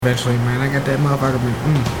eventually, man. I got that motherfucker.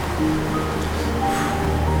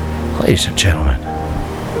 Ladies and gentlemen,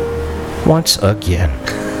 once again,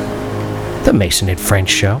 the Mason and French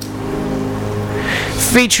Show,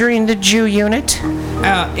 featuring the Ju Unit.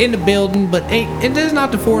 In the building, but it is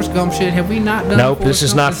not the Forrest Gump shit. Have we not done Nope, this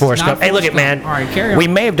is not Forrest Gump. Hey, look at, man. All right, carry on. We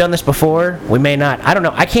may have done this before. We may not. I don't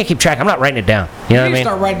know. I can't keep track. I'm not writing it down. You know what I mean?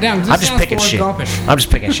 Start writing it down. I'm just picking shit. I'm just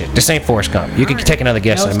picking shit. This ain't Forrest Gump. You can take another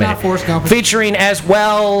guess in a minute. Not Forrest Gump. Featuring as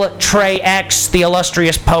well Trey X, the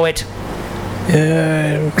illustrious poet.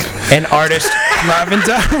 An artist. Marvin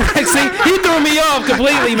See, he threw me off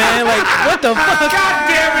completely, man. Like, what the fuck? God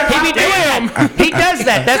damn it! He be doing that. He does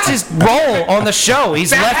that. That's his role on the show.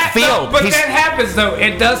 He's left field. But that happens though.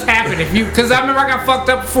 It does happen because I remember I got fucked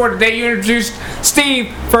up before the day you introduced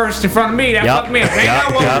Steve first in front of me. That fucked me up. Ain't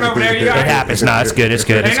no walking over there. It happens. No, it's good. It's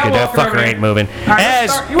good. It's good. That fucker ain't moving. You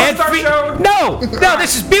want to start the show? No,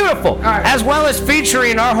 this is beautiful. Right. As well as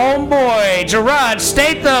featuring our homeboy Gerard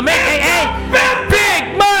Statham. Hey,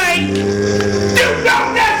 Big Mike. You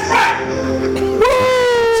know that's right.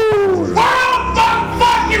 Woo!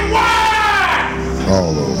 Fucking wide.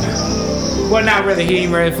 All over. Well, not really. He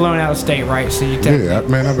ain't really flown out of state, right? So you tell me. Yeah,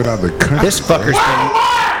 man, I've been out of the country. This fucker's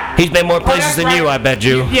he's been more places than you, I bet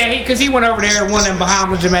you. Yeah, because he went over there, one of them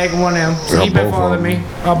Bahamas, Jamaica, one of them. So he been following me.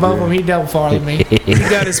 Both of them, he double followed me. He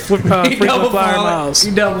got his frequent flyer miles.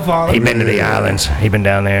 He double followed. He been to the islands. He been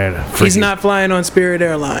down there. He's not flying on Spirit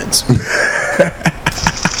Airlines.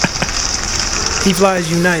 He flies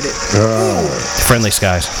United. Friendly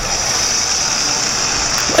skies.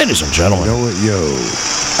 Ladies and gentlemen. You know what,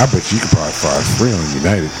 I bet you could probably fly free on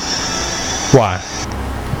United. Why?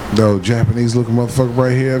 No, Japanese looking motherfucker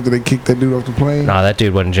right here after they kicked that dude off the plane. Nah, that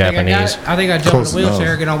dude wasn't Japanese. I think I jumped in a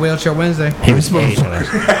wheelchair, get on Wheelchair Wednesday. He was Asian.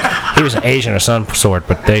 He was an Asian of some sort,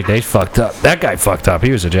 but they fucked up. That guy fucked up.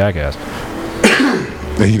 He was a jackass.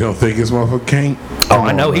 And you don't think this motherfucker can't?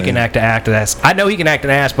 I know he can act an ass. I know he can act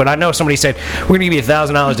an ass, but I know if somebody said, we're going to give you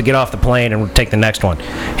 $1,000 to get off the plane and we'll take the next one,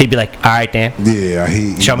 he'd be like, all right, Dan. Yeah,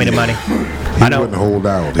 show me the money. I know. Wouldn't hold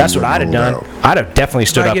out. That's what I'd have done. I'd have definitely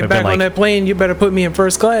stood up and been like, if I get back on that plane, you better put me in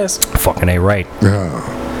first class. Fucking A right.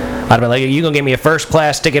 Yeah. I'd have been like, you going to give me a first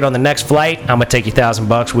class ticket on the next flight? I'm going to take you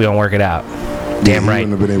 $1,000. We don't work it out. Damn right. He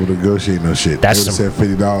wouldn't have been able to negotiate no shit. That's they would have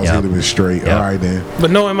said $50. He'd have been straight. All right, then.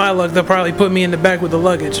 But knowing my luck, they'll probably put me in the back with the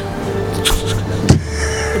luggage.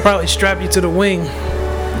 Probably strap you to the wing.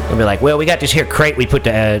 They'll be like, well, we got this here crate we put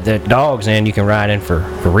the dogs in. You can ride in for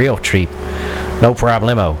real cheap. No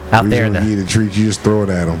problemo. Out there in the treat, you just throw it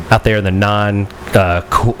at them. Out there in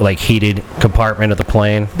the heated compartment of the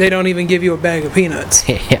plane. They don't even give you a bag of peanuts.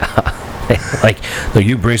 Yeah. Like,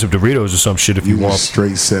 you bring some Doritos or some shit if you want.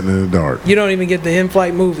 Straight sitting in the dark. You don't even get the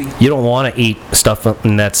in-flight movie. You don't want to eat stuff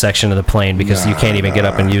in that section of the plane because you can't even get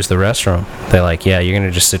up and use the restroom. They're like, yeah, you're going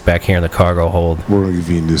to just sit back here in the cargo hold. We're going to give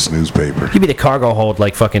you this newspaper. You'd be the cargo hold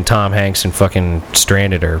like fucking Tom Hanks and fucking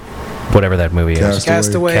Stranded or whatever that movie is.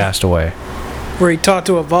 Castaway. Where he talked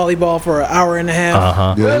to a volleyball for an hour and a half.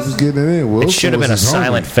 Uh-huh. Yeah, he was getting it in. Wilson it should have been a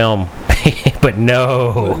silent film. But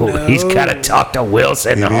no, he's got to talk to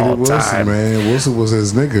Wilson the whole time. Man. Wilson was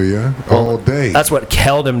his nigga, yeah, all day. That's what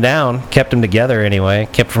held him down, kept him together anyway,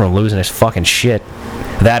 kept him from losing his fucking shit.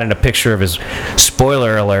 That and a picture of his,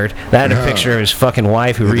 spoiler alert, that and a picture of his fucking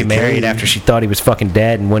wife who remarried after she thought he was fucking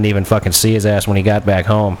dead and wouldn't even fucking see his ass when he got back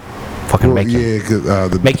home. Fucking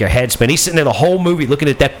make your head spin. He's sitting there the whole movie looking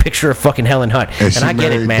at that picture of fucking Helen Hunt. And I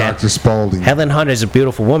get it, man. Dr. Spaulding. Helen Hunt is a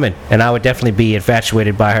beautiful woman, and I would definitely be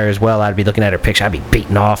infatuated by her as well. I'd be looking at her picture. I'd be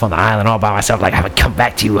beating off on the island all by myself like, I would come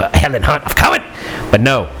back to you, Helen Hunt. I'm coming. But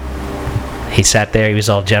no. He sat there. He was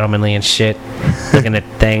all gentlemanly and shit, looking at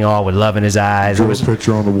the thing all with love in his eyes. Drew a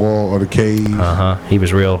picture on the wall of the cave. He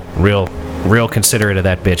was real considerate of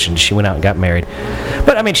that bitch, and she went out and got married.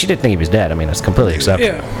 But I mean, she didn't think he was dead. I mean, it's completely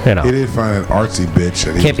acceptable. Yeah. You know, he did find an artsy bitch.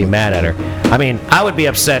 Can't be mad at her. I mean, I would be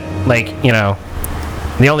upset. Like, you know,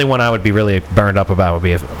 the only one I would be really burned up about would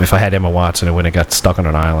be if I had Emma Watson and when it got stuck on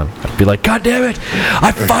an island. I'd be like, God damn it!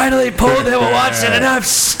 I finally pulled Emma Watson and I'm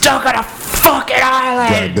stuck on a fucking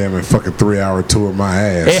island. God damn it! Fucking 3-hour tour my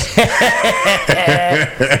ass.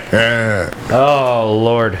 Oh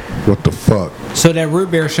Lord. What the fuck? So that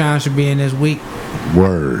root beer shine should be in this week.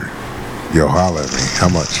 Word. Yo, holla at me. How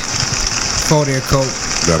much? 40 a Coke.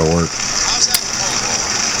 That'll work.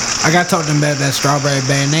 I got to talk to them about that strawberry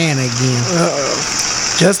banana again.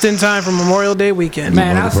 Just in time for Memorial Day weekend.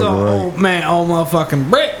 Man, I saw old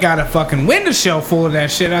motherfucking Brick got a fucking window shelf full of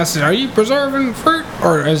that shit. I said, are you preserving fruit?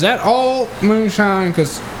 Or is that all moonshine?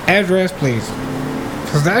 Because address, please.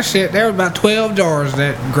 Cause that shit, there was about 12 jars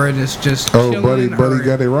that goodness just. Oh, chilling in buddy her.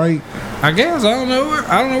 got it right. I guess I don't know.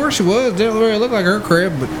 I don't know where she was. Didn't really look like her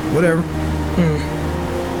crib, but whatever.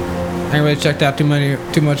 I ain't really checked out too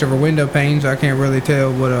much of her window panes. So I can't really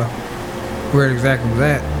tell where it exactly was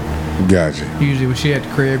at. Gotcha. Usually when she at the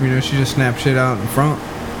crib, she just snap shit out in front.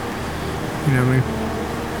 You know what I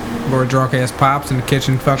mean? Or drunk ass pops in the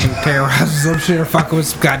kitchen fucking terrorizes some shit or fucking with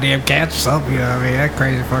some goddamn cats or something, you know what I mean? That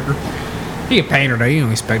crazy fucker. He a painter though, you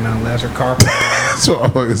don't expect nothing less, or carpenter. That's what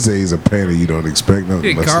I'm gonna say. He's a painter. You don't expect nothing. He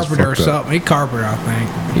a unless it's carpenter or fucked up. something. He carpenter, I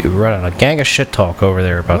think. You running a gang of shit talk over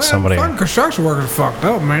there about somebody. Fucking construction workers are fucked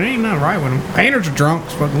up, man. Ain't nothing right with them. Painters are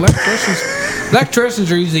drunks. Fucking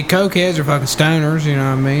electricians are usually cokeheads or fucking stoners, you know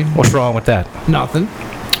what I mean? What's wrong with that? Nothing.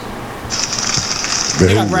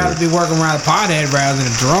 I'd rather be working around a pothead rather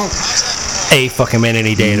than a drunk. A fucking minute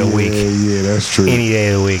any day of the week. Yeah, that's true. Any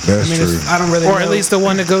day of the week. That's true. I don't really know. Or at least the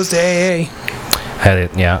one that goes to AA. Had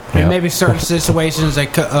it, yeah. And maybe certain situations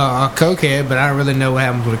like a cokehead, but I don't really know what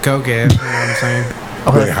happens with a cokehead. You know what I'm saying?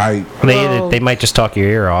 They hype. They might just talk your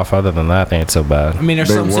ear off. Other than that, they ain't so bad. I mean, there's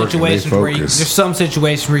They some work and they situations where focus. there's some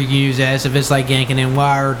situations where you can use as if it's like yanking in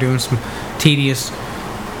wire or doing some tedious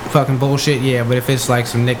fucking bullshit. Yeah, but if it's like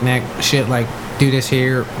some knick-knack shit like do this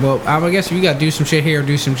here, well, I guess if you got to do some shit here,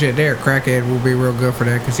 do some shit there. Crackhead will be real good for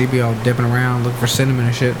that because he'd be all dipping around looking for cinnamon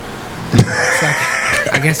and shit. It's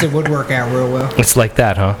like, I guess it would work out real well. It's like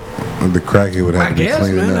that, huh? The crackhead would have I to be guess,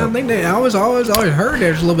 cleaning man. up. I think they always heard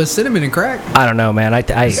there's a little bit of cinnamon in crack. I don't know, man. Of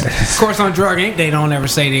course, on Drug Inc., they don't ever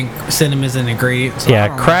say the cinnamon's an ingredient. So I yeah,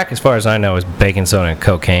 don't know. crack, as far as I know, is baking soda and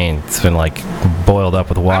cocaine. It's been like boiled up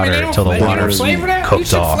with water they don't until the water you flavor that? You cooked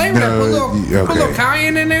should off. flavor that. Put a little Okay.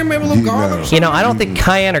 cayenne in there, maybe a little garlic. I don't think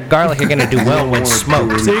cayenne or garlic are gonna do well when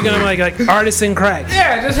smoked. So you're gonna like artisan crack.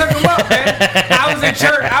 Yeah, just hook them up, man. I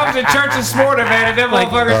was in church this morning, man, and them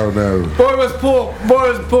motherfuckers. Oh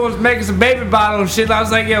no. Boy was making some baby bottle and shit. I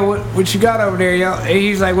was like, yo, what you got over there, yo? And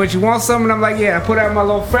he's like, what, you want some? And I'm like, yeah. I put out my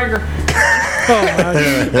little finger. And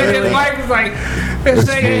his wife was like, supposed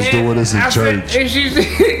to do this in church. And she, I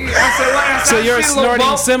said, what? So you're snorting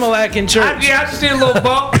Similac in church. I just did a little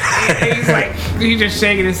bump. And he's like, he just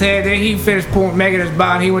shaking his head. Then he finished making his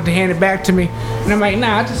bottle. He went to hand it back to me. And I'm like,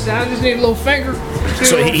 nah, I just need a little finger.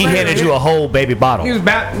 So he handed you a whole baby bottle. He was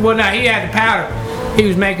about, he had the powder. He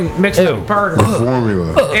was mixing up the powder.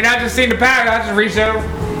 Formula. And I just seen the powder. I just reached over.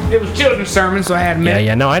 It was children's sermon, so I had to make.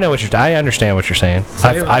 Yeah. No, I know I understand what you're saying.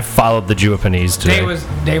 I followed the Japanese today.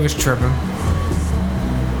 They was tripping.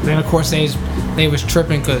 Then of course they was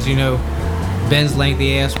tripping because Ben's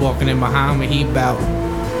lengthy ass walking in behind me.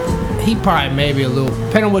 He probably maybe a little,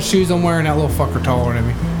 depending on what shoes I'm wearing, that little fucker taller than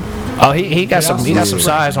me. Oh, he got some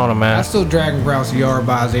size on him, I man. still dragging Grouse a yard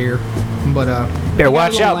by his ear, but Better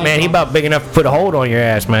watch out, man. He about big enough to put a hold on your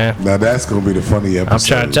ass, man. Now that's gonna be the funny episode. I'm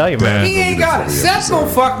trying to tell you, man. he ain't got it. Seth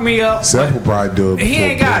gonna fuck me up. Seth will probably do it. He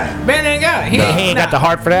ain't got it. Ben ain't got it. He ain't got the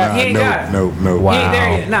heart for that. He ain't got it. No. Wow. He ain't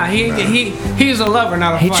there yet. Nah, he's a lover,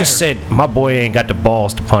 not a He fighter. just said, my boy ain't got the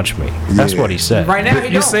balls to punch me. That's Yeah. what he said. Right now he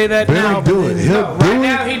You don't. say that Ben now. will do it. He'll No, do right it.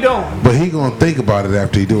 now he don't. But he gonna think about it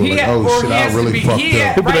after he do it. He Like, ha- oh or shit, he I has to really be- fucked he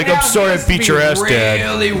up. He'll be right like, now I'm sorry he I has to beat be your ass, Dad.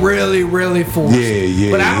 Really, really, really forced.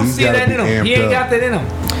 Yeah. But I don't He's see gotta that in be him. He amped ain't up. got that in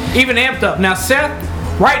him. Even amped up. Now Seth,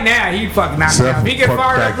 right now he fucking knocked me Seth out. If he get will fuck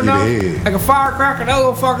fired back up you enough, in the head. like a firecracker, that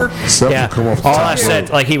little fucker. Seth Yeah. will come off the All top I said,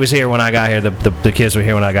 rope. like he was here when I got here. The kids were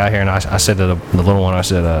here when I got here, and I said to the little one, I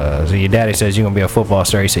said, so your daddy says you're gonna be a football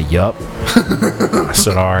star. He said, yup. I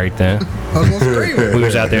said, all right then. I was gonna scream. We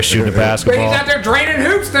was out there shooting the But he's basketball. out there draining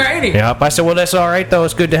hoops now, ain't he? Yep. I said, well, that's all right though.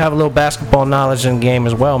 It's good to have a little basketball knowledge in the game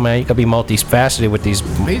as well, man. You could be multifaceted with these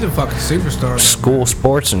He's a fucking superstar. school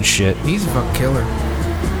sports and shit. He's a fucking killer.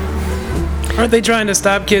 Aren't they trying to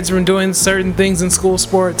stop kids from doing certain things in school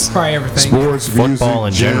sports? Probably everything. Sports, Football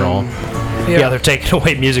in music, general. gym. Yeah, they're taking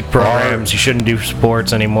away music programs. You shouldn't do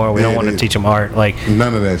sports anymore. We don't Yeah, want to they- teach them art. Like,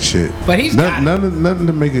 None of that shit. But he's got it. nothing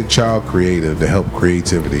to make a child creative, to help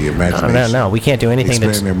creativity, imagination. no, we can't do anything Expand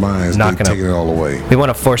that's their minds. not They're taking gonna. it all away. We want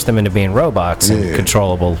to force them into being robots and Yeah.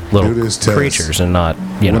 controllable little Do this test. creatures, and not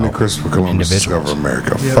When did Christopher Columbus individuals. discover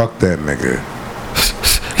America? Fuck that nigga.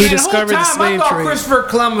 He Man, discovered the the whole time slave I thought trade. Christopher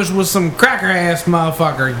Columbus was some cracker ass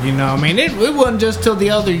motherfucker. You know, I mean, it wasn't just till the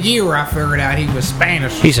other year I figured out he was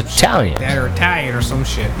Spanish. He's Italian. That or Italian or some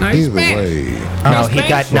shit. No, he's Either Spanish. way, No,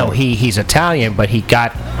 Spanish. he's Italian, but he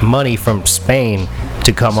got money from Spain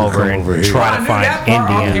to come over and over here. try I to knew find that part.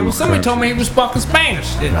 Okay, Indian. well, somebody told me he was fucking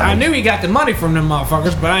Spanish. I knew he got the money from them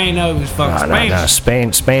motherfuckers, but I didn't know he was fucking No,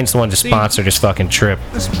 Spanish. Spain's the one that sponsored his fucking trip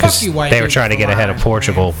Fuck because you white they were people trying to get for ahead of lying,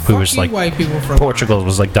 Portugal, man. who Fuck was you like white people for Portugal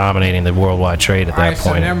was like dominating the worldwide trade at that Alright, so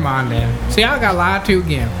point. never mind then. See, I got lied to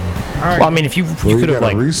again. right. Well, I mean, if you could have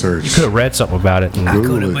like research. you could have read something about it. And, I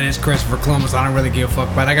Google could have, it. but it's Christopher Columbus. I don't really give a fuck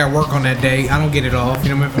about it. I got work on that day. I don't get it off.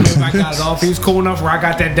 You know, if I got it off, he was cool enough where I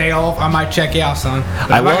got that day off. I might check you out, son.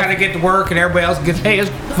 But if I got to get to work and everybody else gets, hey, it's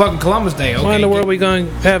fucking Columbus Day. Okay, Why in the world we going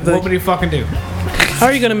to have what would he fucking do? How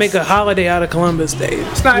are you going to make a holiday out of Columbus Day?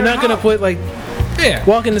 It's not You're not even going to put like Yeah.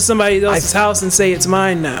 walk into somebody else's house and say it's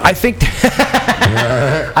mine now. I think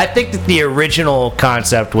I think that the original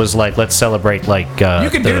concept was like, let's celebrate like You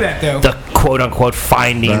can do that, though. the quote unquote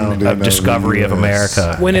finding Founding of of discovery the of US.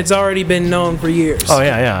 America. when it's already been known for years. Oh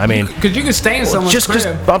yeah. I mean, Because you can stay in someone's just because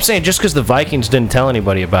crib. I'm saying, just because the Vikings didn't tell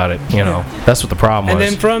anybody about it, you know, that's what the problem And was.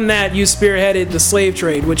 then from that, you spearheaded the slave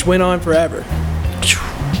trade, which went on forever.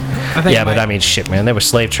 I think Yeah, but I mean, shit, man. There was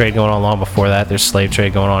slave trade going on long before that. There's slave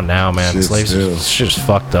trade going on now, man. Shit, Slaves, still. shit is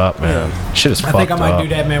fucked up, man. Shit is I fucked think I might up. do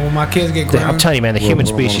that, man, when my kids get grown. I'm telling you, man, the What, human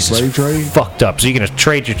put 'em on a species slave is trade? fucked up. So you're gonna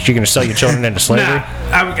you're gonna sell your children into slavery?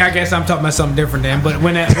 Nah, I guess I'm talking about something different then. But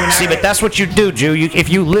when See, but that's what you do, Jew. If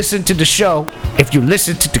you listen to the show, if you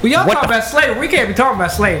listen to well, y'all what talking the about slavery. We can't be talking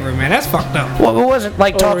about slavery, man. That's fucked up. well, it wasn't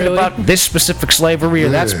like talking really? about this specific slavery or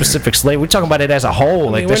that Yeah. specific slavery. We're talking about it as a whole.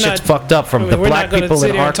 Like, this we're shit's not- fucked up from the we're black not gonna people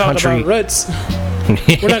sit in here our and talk country. about roots.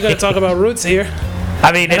 We're not going to talk about roots here.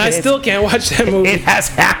 I mean, And I still can't watch that movie. it has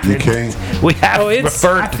happened. You can't. We have Oh, it's- I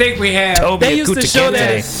referred to think we have. Toby They used to show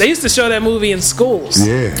that. Akutakente. They used to show that movie in schools.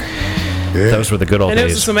 Yeah. Yeah. Those were the good old And there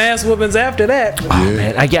was days. some ass whoopings after that. Oh,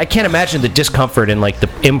 man, I can't imagine the discomfort in like the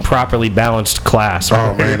improperly balanced class.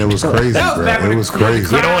 Oh man, it was crazy, That was bro. back when It was the- when the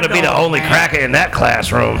crazy. You don't want to be the only cracker in that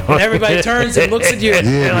classroom. Everybody turns and looks at you.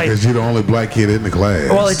 Yeah, Like, because you're the only black kid in the class.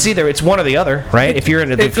 well, it's one or the other, right? If you're It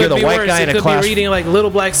if you're could the be white worse. guy It in a could class, be reading like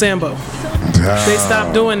Little Black Sambo. They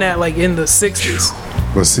stopped doing that like in the 60s.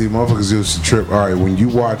 But see, motherfuckers used to trip. All right, when you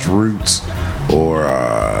watch Roots or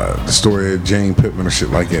the story of Jane Pittman or shit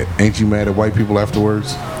like that, ain't you mad at white people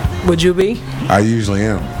afterwards? Would you be? I usually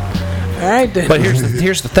am. All right then. but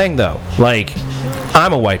here's the thing though. Like,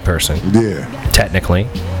 I'm a white person Yeah. technically.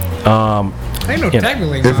 Ain't no Yeah.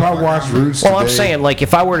 technically. If I watch Roots Well, I'm today, saying, like,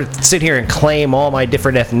 if I were to sit here and claim all my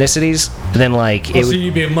different ethnicities, then like it so would.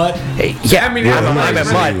 you be a mutt. Yeah, I mean, Yeah, I'm a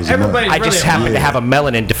everybody's mutt. really- everybody's I just really a happen mutt. to have a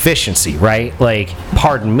melanin deficiency, right? Like,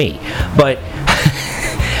 pardon me, but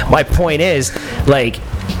my point is, like,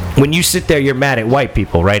 when you sit there, you're mad at white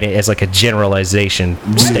people, right? As like a generalization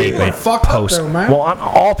statement. fucked up though, man. Well,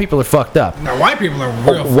 all people are fucked up. Now, white people are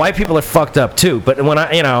real. White people are fucked up too. But when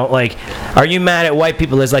I, like, are you mad at white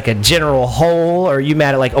people as like a general whole, or are you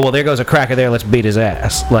mad at like, oh well, there goes a cracker there, let's beat his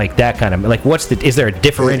ass, like that kind of like, is there a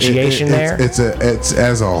differentiation there? It's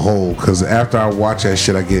as a whole, because after I watch that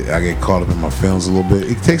shit, I get caught up in my feelings a little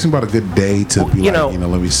bit. It takes me about a good day to be let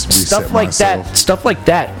me reset stuff like myself. stuff like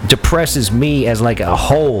that depresses me as like a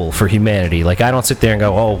whole for humanity. Like, I don't sit there and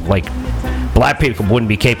go, oh, like, black people wouldn't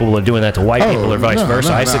be capable of doing that to white people or vice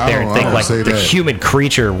versa. I sit there and think, like, the human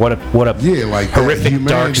creature, what a horrific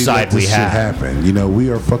dark side we have. Happen. You know, we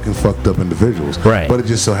are fucking fucked up individuals. Right. But it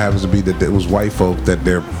just so happens to be that it was white folk that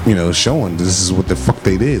they're showing this is what the fuck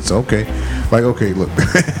they did. So okay, look,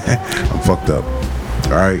 I'm fucked up.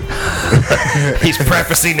 All right. He's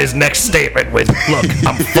prefacing his next statement with, look,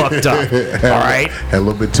 I'm fucked up. All right? Had a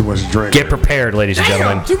little bit too much drink. Get prepared, ladies and Damn,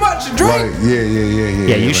 gentlemen. too much to drink. Right. Yeah.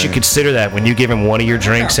 Yeah, you should man. consider that when you give him one of your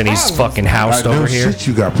drinks and he's fucking housed I know over here. shit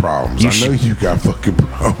you got problems. You I know you got fucking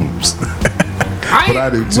problems. But I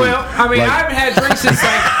do too. Well, I mean, Like- I haven't had drinks since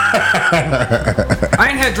like I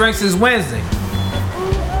ain't had drinks since Wednesday.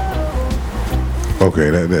 Okay,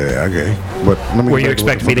 okay. But let me. Were you back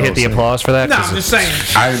expecting what me to fuck hit I the was applause for that? No, 'Cause I'm just saying.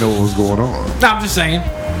 saying. I didn't know what was going on. No, I'm just saying.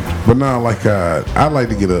 But now, like, I'd like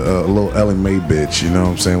to get a little Ellie Mae bitch. You know what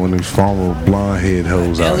I'm saying? One of these former blonde head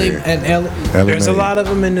hoes out here. Ellie There's a Mae. lot of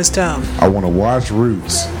them in this town. I want to watch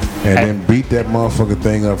Roots and then beat that motherfucking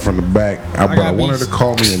thing up from the back. But I want her to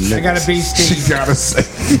call me a nigga. I gotta be Steve. She gotta say.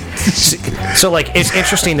 So, like, it's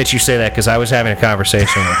interesting that you say that because I was having a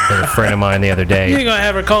conversation with a friend of mine the other You ain't day. gonna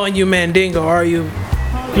have her calling you Mandingo, are you?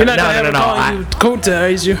 You're not gonna have her calling you Kunta,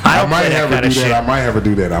 is you? I I don't might play that have her kind do of that. shit. I might have her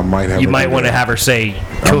do that. I might have. You her might do want to that. have her say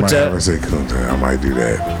I might have her Kunta. say Kunta. I might do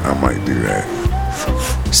that. I might do that.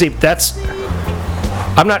 See, that's.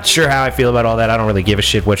 I'm not sure how I feel about all that. I don't really give a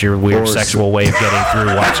shit what your weird Or sexual way of getting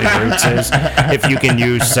through watching Roots is. If you can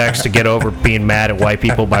use sex to get over being mad at white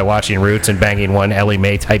people by watching Roots and banging one Ellie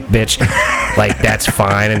Mae type bitch, like, that's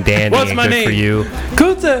fine and dandy What's and my good name? for you.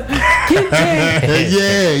 Kunta.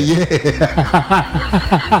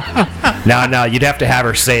 Yeah. No, you'd have to have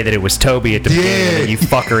her say that it was Toby at the beginning and then you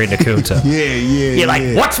fuck her into Kunta. Yeah. You're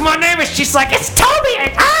like, what's my name? And she's like, it's Toby.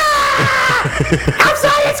 And, I'm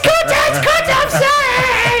sorry, it's Kunta, I'm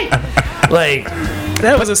sorry. Like,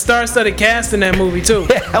 That was a star-studded cast in that movie too.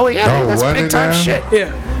 Hell yeah, Oh, that's what big it time now? shit.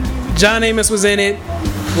 Yeah, John Amos was in it.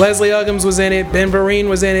 Leslie Uggams was in it. Ben Vereen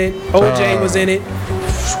was in it. OJ was in it.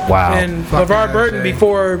 Wow. And Fucking LeVar Burton OJ.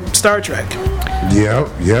 before Star Trek. Yep.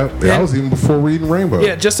 That was even before Reading Rainbow.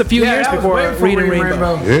 Yeah, just a few years that was before way Reading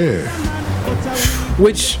Rainbow. Yeah.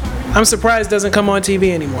 Which I'm surprised doesn't come on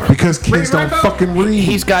TV anymore. Because kids don't Rainbow? fucking read.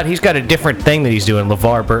 He's got a different thing that he's doing.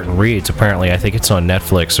 LeVar Burton reads. Apparently, I think it's on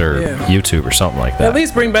Netflix or Yeah. YouTube or something like that. At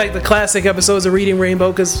least bring back the classic episodes of Reading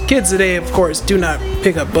Rainbow, because kids today, of course, do not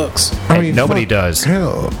pick up books. Nobody fuck, does.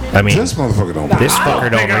 Hell. I mean, this motherfucker don't. This I fucker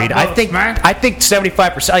don't don't pick up read. books, man. I think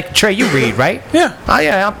 75%. Like Trey, you read, right? Yeah. Oh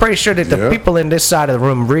yeah, I'm pretty sure that the Yeah. people in this side of the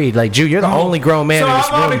room read. Like, Jew, you're the only grown man So in this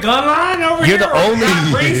I'm on the room. gun line over You're here. the only- got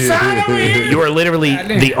free sign over here. You are literally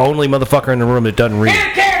the only motherfucker in the room that doesn't read.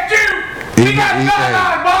 Handicap you. He got the gun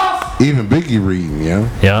line, boss. Even Biggie reading, yeah.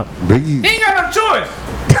 Yeah. Biggie. He ain't got no choice.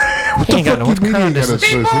 He ain't got no What the fuck you mean kind he of got a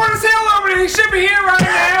He choice? bored as hell over there. He should be here right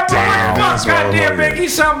now. Damn, that's Fuck, goddamn motherfucker. Biggie,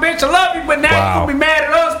 son bitch. I love you, but now Wow. you gonna be mad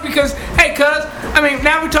at us because, hey, cuz, I mean,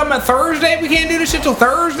 now we're talking about Thursday. We can't do this shit till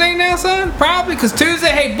Thursday now, son. Probably because Tuesday,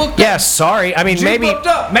 hey, booked Yeah, up. sorry. I mean, You maybe booked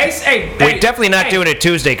up. Mace, hey, we're hey, definitely not hey, doing it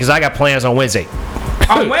Tuesday because I got plans on Wednesday.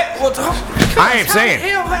 On what? Well, I ain't how saying. the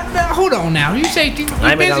hell- now, hold on now. You say you I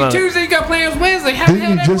mean, busy I'm a- Tuesday, you got plans Wednesday. How the Didn't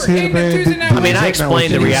hell you that just work? hear Ain't the no man? Tuesday now. I mean, I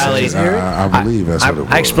explained the realities. I believe that's what it was.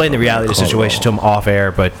 I explained the reality of the situation to him off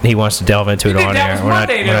air, but he wants to delve into it You think on that air. was We're not,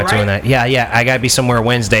 Monday we're then, not doing right? that. Yeah. I gotta be somewhere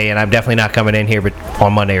Wednesday, and I'm definitely not coming in here, but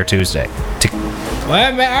on Monday or Tuesday.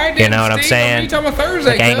 Well, man, all right, You then, know what I'm Steve, saying? You talking about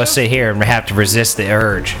Thursday? Like, I ain't gonna cuz. sit here and have to resist the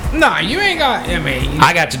urge. Nah, you ain't got. I mean,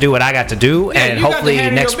 I got to do what I got to do, Yeah, and you got to hopefully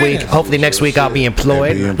handle next your week, business. I'll be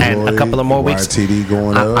employed, Be and a employed, couple of more your weeks. YTD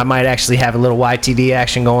going up. I might actually have a little YTD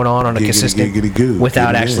action going on a Giggity, consistent, giggity, goo.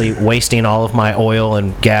 without Get it actually in. wasting all of my oil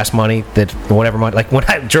and gas money. That whatever money, like when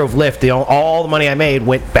I drove Lyft, all the money I made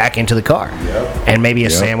went back into the car, and maybe a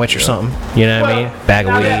Yep, sandwich or yep. something. You know what I mean? Bag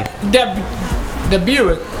of now weed. The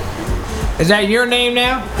Buick. Is that your name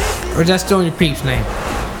now, or is that still in your peep's name?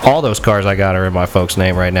 All those cars I got are in my folks'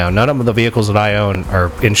 name right now. None of the vehicles that I own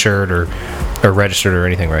are insured or registered or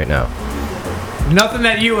anything right now. Nothing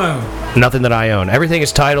that you own. Nothing that I own. Everything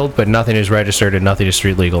is titled, but nothing is registered, and nothing is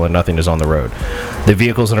street legal, and nothing is on the road. The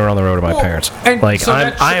vehicles that are on the road are my Well, parents. and Like so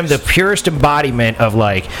I am the purest embodiment of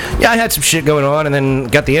like, yeah, I had some shit going on, and then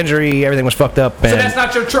got the injury. Everything was fucked up. So And that's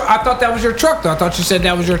not your truck. I thought that was your truck, though. I thought you said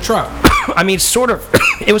that was your truck. I mean, sort of.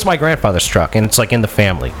 It was my grandfather's truck, and it's like in the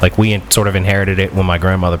family. Like we sort of inherited it when my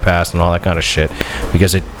grandmother passed, and all that kind of shit,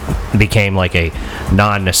 because it became like a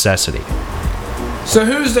non-necessity. So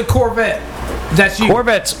who's the Corvette? That's you.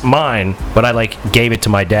 Corvette's mine, but I like gave it to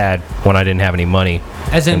my dad when I didn't have any money.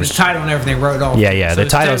 As in the title and everything wrote off. Yeah, the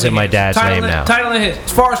it's title's in my technically his. dad's name now. Title in his.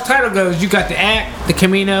 As far as title goes, you got the Act, the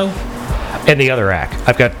Camino. And the other Ac.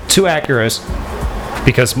 I've got two Acuras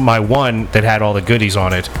because my one that had all the goodies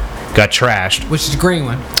on it got trashed, Which is the green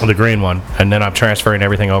one. the green one, and then I'm transferring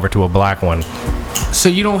everything over to a black one. So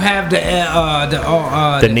you don't have the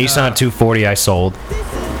The Nissan 240 I sold.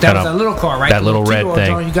 that kind was of- that little car, right? that The little red two-door thing.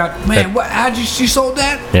 joint You got man. What? How'd you sold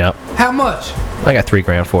that? Yep. How much? I got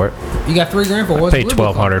 $3,000 for it. You got $3,000 for it. What's Paid the blue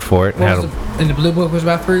book $1,200 for it. What And was and the blue book was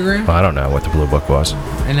about $3,000. I don't know what the blue book was.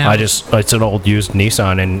 And now It's an old used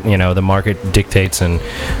Nissan, and the market dictates, and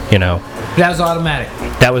that was automatic.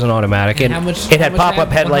 that was an automatic, and how much- it how had much pop-up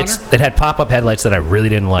had? headlights. 100? It had pop-up headlights that I really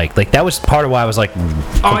didn't like. Like that was part of why I was like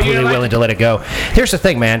completely didn't like willing it? to let it go. Here's the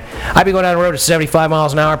thing, man. I'd be going down the road at 75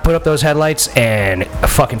 miles an hour, put up those headlights, and I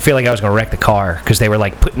fucking feel like I was gonna wreck the car because they were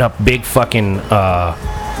like putting up big fucking.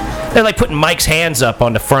 They're like putting Mike's hands up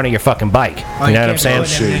on the front of your fucking bike. You you know what I'm can't saying? put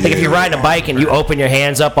them Like if in. you're riding a bike and you open your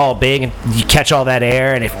hands up all big and you catch all that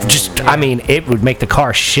air, and it just, I mean, it would make the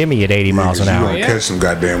car shimmy at 80 miles an You hour. gonna Yeah. catch some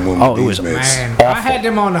goddamn woman. Oh, it these was minutes. Man, awful. I had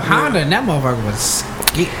them on the Honda, and that motherfucker was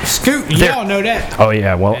scooting. They're- Y'all know that. Oh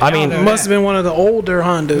yeah, well, I y'all mean, know Must have been one of the older It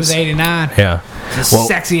was Hondas. 89. yeah. It's a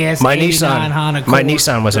sexy ass my 89 Nissan, Honda my Accord.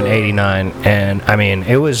 Nissan was an '89, and I mean,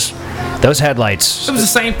 it was those headlights. It was the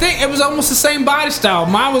same thing. It was almost the same body style.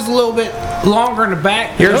 Mine was a little bit longer in the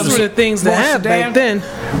back. Those were the things to More have back sedan. then.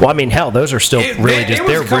 Well, I mean, hell, those are still It- really it just was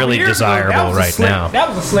a they're couple really years ago. That desirable was a right slick- now. That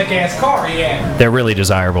was a slick ass car, yeah. They're really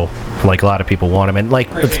desirable. Like a lot of people want them, and like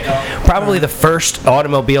probably the first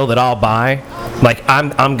automobile that I'll buy, like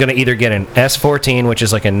I'm gonna either get an S14, which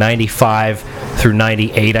is like a 95 through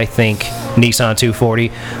 98, I think. Nissan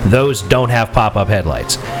 240, those don't have pop-up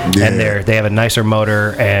headlights, and they have a nicer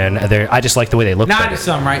motor, and I just like the way they look. 90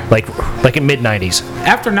 something, right? Like in mid-90s.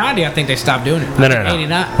 After 90, I think they stopped doing it. No. 89.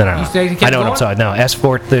 No. You say they kept I know what going? I'm talking. No,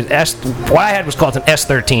 S4. What I had was called an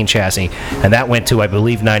S13 chassis, and that went to, I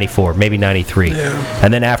believe, 94, maybe 93. Yeah.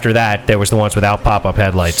 And then after that, there was the ones without pop-up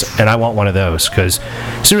headlights, and I want one of those because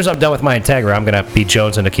as soon as I'm done with my Integra, I'm gonna be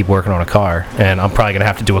jonesing to keep working on a car, and I'm probably gonna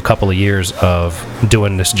have to do a couple of years of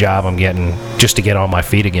doing this job I'm getting just to get on my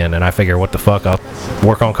feet again. And I figure, what the fuck, I'll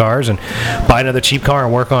work on cars and buy another cheap car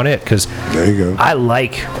and work on it because There you go. I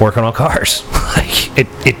like working on cars. Like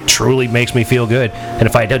it truly makes me feel good. And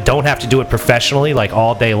if I don't have to do it professionally, like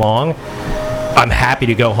all day long, I'm happy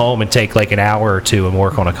to go home and take like an hour or two and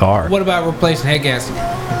work on a car. What about replacing head gasket?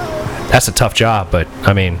 That's a tough job, but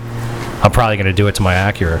I mean, I'm probably going to do it to my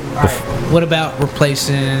Acura. What about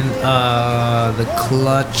replacing the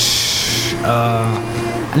clutch?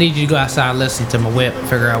 I need you to go outside and listen to my whip,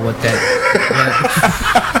 figure out what that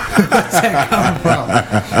what's that coming from.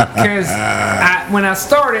 Because when I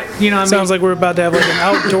started, you know, what I mean, Sounds like we're about to have like an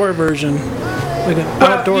outdoor version, like an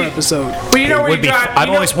outdoor episode. But you know, I've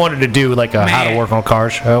always wanted to do like a how to work on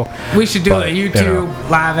cars show. We should do But, a you YouTube know.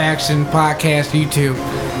 live action podcast. YouTube,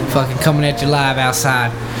 fucking coming at you live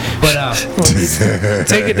outside. But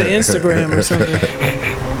Take it to Instagram or something.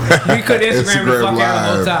 we could Instagram the Instagram fuck out the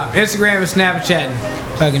whole live. time. Instagram and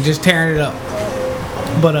Snapchatting, fucking just tearing it up.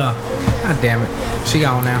 But god damn it, she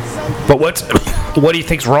gone now. But what do you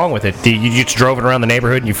think's wrong with it? You just drove it around the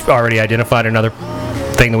neighborhood and you've already identified another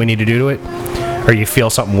thing that we need to do to it? Or you feel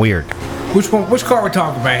something weird? Which car we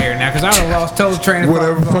talking about here now? Because I done lost total train of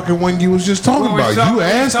Whatever thought. fucking one you was just talking What was about. you You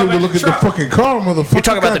talking- asked you him to talking look at about the the fucking car, motherfucker. You're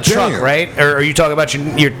talking about the truck, Goddamn. right? Or are you talking about your Oh,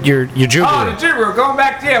 Juubaru? the Juubaru. Going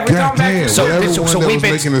back, yeah, we're talking Goddamn, back. So- whatever so one that we've was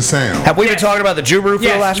been- making the sound. Have we been Yes. talking about the Juubaru for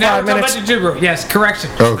Yes, the last now 5 we're minutes? talking about the Juubaru. Yes, correction.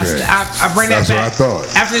 Okay. I bring That's that what back. I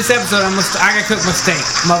thought. After this episode, I gotta cook my steak.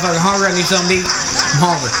 Motherfucker, hungry. I need something to eat.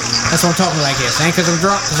 I'm hungry. That's what I'm talking like this. Ain't because I'm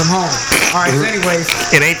drunk, because I'm hungry. All right. So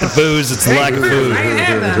anyways, It ain't the booze, it's the lack of food. I ain't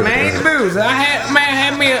had none, man. Ain't the booze. I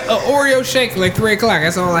had me a Oreo shake at like 3 o'clock.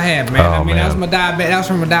 That's all I had, man. Oh, I mean, that was man. my diabetes. That was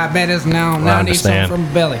from my diabetes. Now I need something understand. from my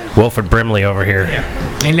belly. Wilford Brimley over here. Yeah.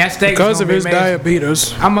 And that steak Because is of gonna his be amazing.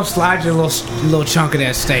 diabetes. I'm gonna slide you a little chunk of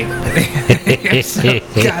that steak.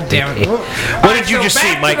 God damn it! What did you just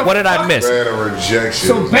see, Mike? What did I miss? Bad a rejection.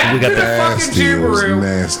 So back We got to the that fucking nasty. It was Juubaru.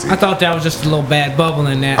 nasty. I thought that was just a little bad bubble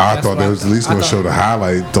in that. I That's thought why they was at least I gonna thought- show the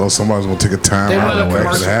highlight. Thought somebody was gonna take a time They out was a and what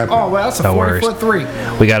commercial. could happen. Oh well, that's a No 40 worries. foot 3.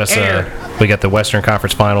 We got us. Air. We got the Western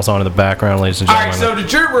Conference Finals on in the background, ladies and All right, gentlemen.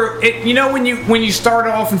 so the Juubaru, you know when you start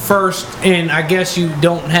off in first, and I guess you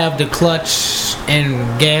don't have the clutch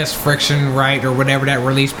and gas friction right or whatever that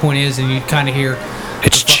release point is, and you kind of hear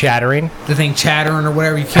It's chattering. the thing chattering or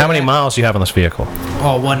whatever. You How many miles do you have on this vehicle?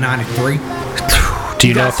 Oh, 193. Do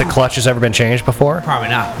you know got if the some- clutch has ever been changed before? Probably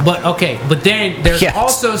not. But okay. But then there's Yes.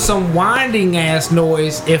 also some winding ass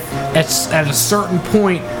noise if at a certain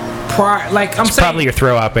point prior. Like I'm It's saying, probably your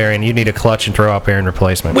throw-out bearing. You need a clutch and throw-out bearing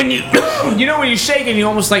replacement. when you when you're shaking, you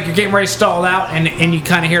almost like you're getting ready to stall out, and you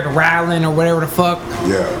kind of hear the rattling or whatever the fuck.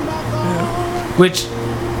 Yeah. Which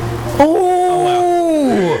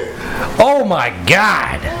Oh my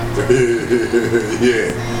God!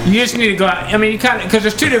 Yeah. you just need to go out. I mean, you kind of because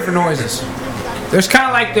there's two different noises. There's kind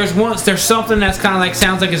of like there's something that's kind of like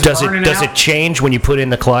sounds like it's burning Does out. it change when you put in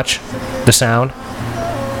the clutch? The sound?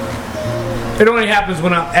 It only happens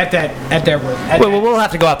when I'm at that. Well, we'll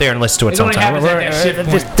have to go out there and listen to it It only sometime. happens at that shift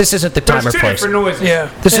point. This isn't the time There's or two place. different noises. Yeah.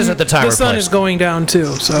 This And isn't the time or The sun place. is going down too,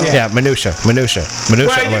 so. Yeah, minutia. Well, you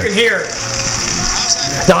alert. can hear it.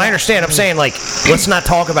 No, I understand. I'm saying, like, let's not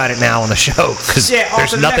talk about it now on the show because Yeah, on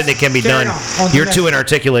there's to the nothing next- that can be carry done. on to You're the too next.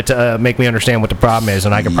 inarticulate to make me understand what the problem is,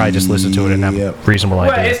 and I can probably just listen to it and have a Yep. reasonable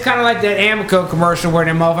Well, idea. it's kind of like that Amico commercial where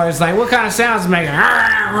them motherfuckers like, what kind of sounds making?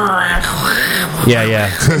 And Yeah, yeah.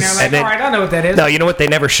 they're like, And then- all right, I know what that is. No, you know what they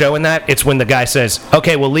never show in that? It's when the guy says,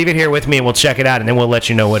 "Okay, we'll leave it here with me, and we'll check it out, and then we'll let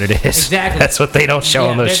you know what it is." Exactly. That's what they don't show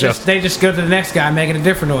Yeah, on those they shows. just go to the next guy making a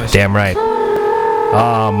different noise. Damn right.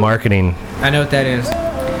 Marketing. I know what that is.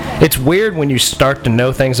 It's weird when you start to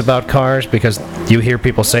know things about cars because you hear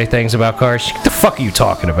people say things about cars. What the fuck are you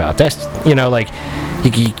talking about? That's, like,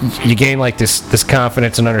 you gain, like, this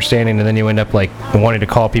confidence and understanding, and then you end up, like, wanting to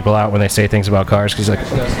call people out when they say things about cars because, like,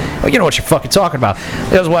 oh, you know what you're fucking talking about.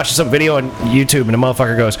 I was watching some video on YouTube, and the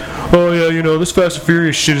motherfucker goes, "Oh, yeah, this Fast and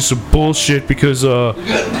Furious shit is some bullshit because,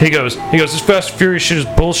 he goes, this Fast and Furious shit is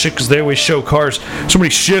bullshit because they always show cars so many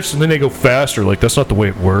shifts and then they go faster. Like, that's not the way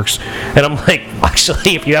it works." And I'm like,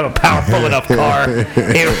 actually, if you have a powerful enough car,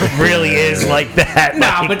 it really is like that. No,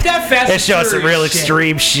 Like, but that Fast it and shows it Furious- real shit.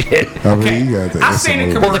 extreme shit. I mean, you got that. I've That's seen it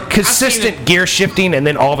some come Well, little- the consistent gear shifting and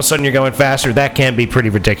then all of a sudden you're going faster, that can be pretty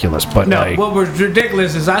ridiculous. But No, like, what was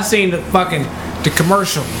ridiculous is I seen the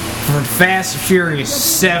commercial for Fast and Furious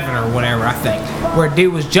 7 or whatever, I think, where a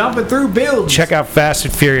dude was jumping through buildings. check out Fast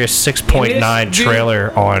and Furious 6.9 This dude-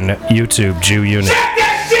 trailer on YouTube, Ju Unit. Check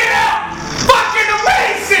that shit out! Fucking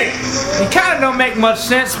amazing! It kind of don't make much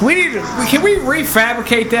sense. Can we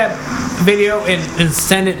refabricate that video and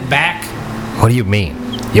send it back? What do you mean?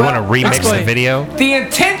 You want to remix the explain. video? The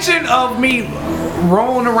intention of me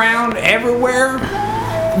rolling around everywhere,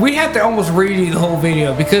 we had to almost redo the whole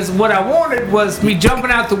video because what I wanted was me jumping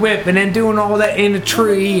out the whip and then doing all that in the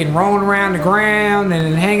tree and rolling around the ground and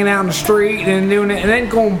then hanging out in the street and doing it and then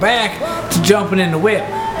going back to jumping in the whip.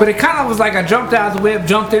 But it kind of was like I jumped out the whip,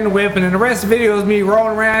 jumped in the whip, and then the rest of the video is me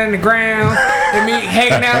rolling around in the ground and me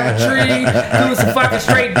hanging out in the tree doing some fucking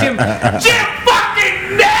straight gym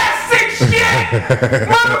fucking nasty shit,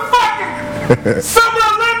 motherfucker. Summer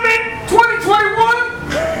Olympic 2021,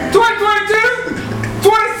 2022,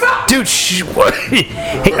 20-something. Dude, hey,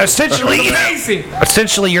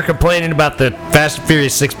 essentially you're complaining about the Fast and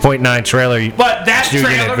Furious 6.9 trailer. But that Ju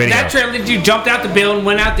Unit trailer, video. you jumped out the building,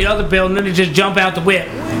 went out the other building, then you just jump out the whip,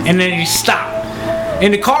 and then you stop.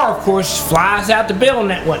 And the car, of course, flies out the building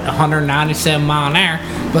at 197 mile an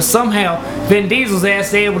hour. But somehow Vin Diesel's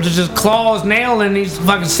ass able to just claw his nail in these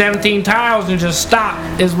fucking 17 tiles and just stop.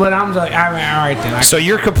 Is what I'm like. All right then. So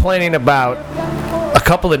you're complaining about a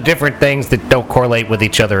couple of different things that don't correlate with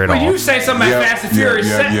each other at When all. you say something about Yep, Fast and Furious,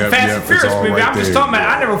 yep, Fast and it's Furious all movie, right I'm just there. talking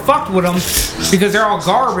about. I never fucked with them because they're all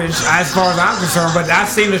garbage as far as I'm concerned. But I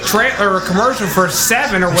seen a trailer or a commercial for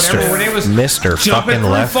 7 or whatever where they was Mr. jumping fucking through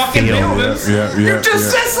left fucking field. buildings. Yeah. You just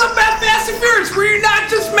said something about Fast and Furious. Were you not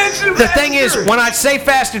just mentioning The Fast thing and is, Furious? when I say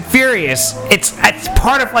Fast and Furious, it's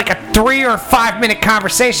part of like a 3 or 5 minute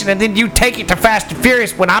conversation, and then you take it to Fast and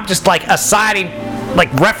Furious when I'm just like assiding, like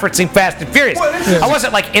referencing Fast and Furious. Well, this is- I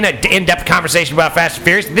wasn't like in an in-depth conversation about Fast and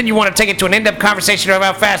Furious. Then you want to take it to an in-depth conversation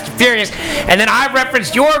about Fast and Furious, and then I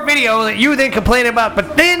referenced your video that you then complain about.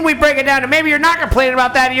 But then we break it down to maybe you're not complaining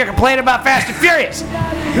about that, and you're complaining about Fast and Furious.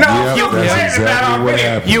 No, Yep, you that's complaining exactly about our what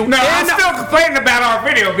video. happened. No, I'm still complaining about our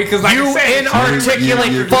video because, like You I said,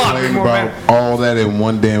 inarticulate You're fuck. complaining about all that in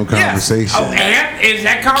one damn conversation. Oh, and is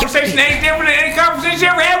that conversation any different than any conversation you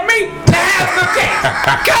ever had with me?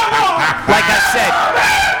 Come on! Like I said,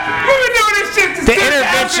 We've been doing this shit since The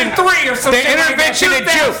intervention- 2003 or something. the intervention in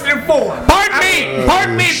Ju- 2004. Pardon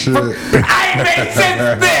me. Shit. I ain't made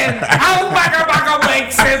sense then. How am I gonna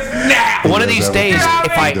make sense now? One of these days, He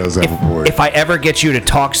does have a point. if I ever get you to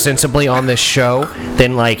talk sensibly on this show,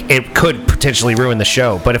 then like it could potentially ruin the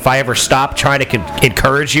show. But if I ever stop trying to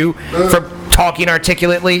encourage you from talking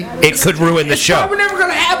articulately, it could ruin the It's show. probably never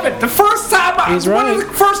gonna happen. The first time He's one of right.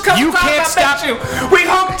 the first couple You times can't I stop- met you, we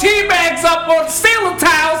hung tea bags up on ceiling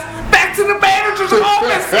tiles back to the manager's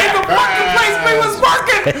office in the fucking place we was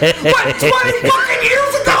working. What, 20 fucking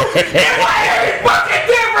years ago? And why are you fucking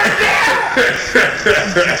different now?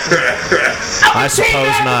 I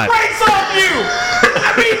suppose not. Breaks on you.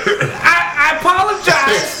 I mean, I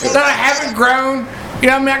apologize that I haven't grown. You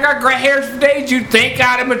know what I mean? I got gray hairs for days. You'd think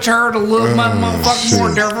I'd have matured a little motherfucking more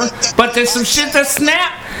shit. different. But there's some shit that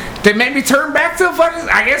snapped that made me turn back to a fucking,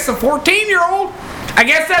 I guess, a 14-year-old. I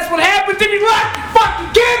guess that's what happens if you let fucking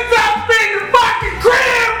kids up in your fucking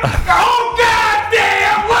crib your whole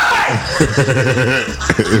goddamn life.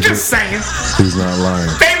 Just saying. He's not lying.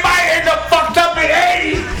 They might end up fucked up at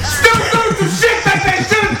 80, still doing some shit that they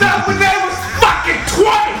should have done when they was fucking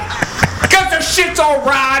 20. Because their shit's all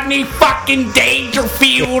Rodney fucking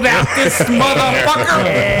Dangerfield out this motherfucker.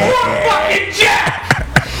 Or fucking Jack.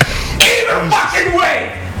 Either fucking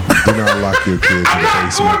way. Do not lock your kids in I'm the not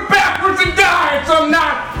basement. going backwards and dying, so I'm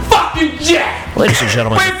not fucking Jack. Ladies and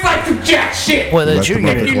gentlemen, But it's like some Jack shit. well, the Let Ju them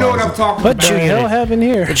Unit, You know what I'm talking What about. the hell happened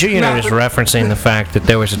here? the Ju Unit is referencing the fact that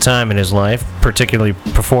there was a time in his life, particularly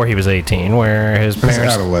before he was 18, where his It's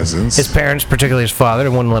parents. adolescence. His parents, particularly his father,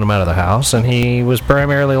 wouldn't let him out of the house, and he was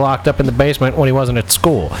primarily locked up in the basement when he wasn't at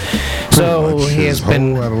school. So Much he has his whole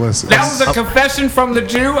been. adolescence. That was a confession from the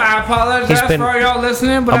Jew. I apologize He's been- for all y'all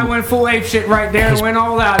listening, but I went full ape shit right there. Went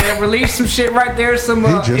all out. I released some shit right there. Some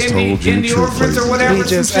He just told you the indie truth, orphans ladies or and whatever. He some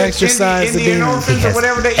just shit, exercised the Indian demon. orphans or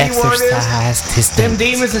whatever the E word is. his Them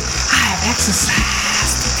demons. I have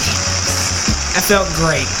exercised. I felt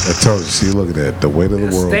great. I told you. See, look at that. The weight of the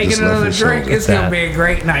world Taking just left another his drink, shoulder. it's gonna be a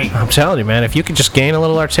great night. I'm telling you, man, if you could just gain a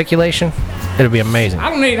little articulation It'll be amazing.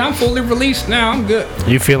 I don't need it. I'm fully released now. I'm good.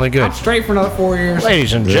 You feeling good? I'm straight for another 4 years.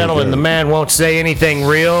 Ladies and gentlemen, good. the man won't say anything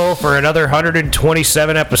real for another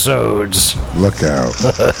 127 episodes. Look out.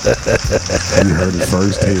 You heard it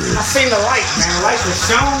first here. I seen the light, man. The light was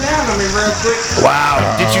shone down on me real quick. Wow.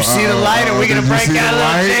 Did you see the light? Are we going to Did you break see out the a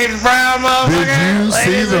little light? James Brown, motherfucker? Did you see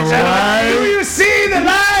Ladies the and gentlemen, light? Do you see the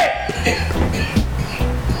light?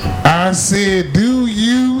 I said, do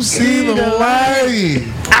you see the light?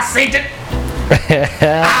 I seen it.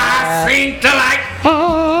 I seen the light.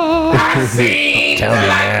 I seen Tell me,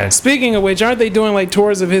 man. Speaking of which, aren't they doing like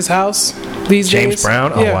tours of his house these James days?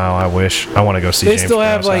 Brown? Oh, Yeah. wow. I wish. I want to go see They James still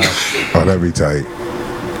have Brown's like house. Oh, that'd be tight.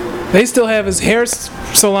 they still have his hair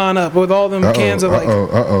salon up with all them cans of like.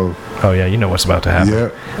 Uh-oh. Oh, yeah. You know what's about to happen.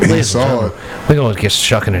 Yep. He Ladies and saw gentlemen, it. we're going to get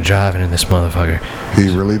shucking and jiving in this motherfucker. He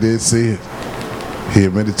really did see it. He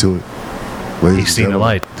admitted to it. Ladies He's and seen the gentlemen,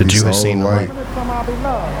 light. The he Jew saw has seen the light.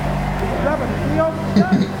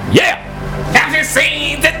 Yeah! Have you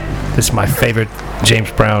seen it? This is my favorite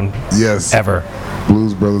James Brown Yes. ever.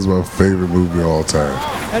 Blues Brothers, my favorite movie of all time.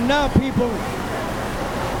 And now people,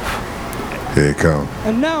 Here it come.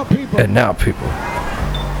 And now people. woke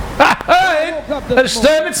up A this morning.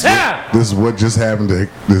 disturbing sound! This is what just happened.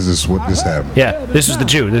 This is what just happened. Yeah, this is the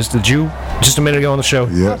Jew. This is the Jew just a minute ago on the show.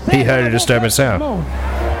 Yep. He heard a disturbing sound.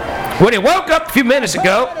 When he woke up a few minutes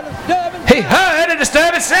ago, he heard a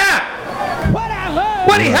disturbing sound.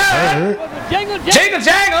 What he heard Was a jingle jingle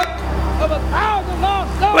jangle of 1,000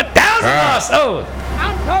 lost souls. with thousands lost souls.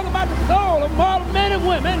 I'm talking about the soul of mortal men and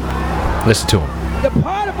women Listen to him.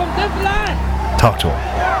 departed from this life. Talk to him.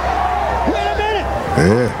 Wait a minute.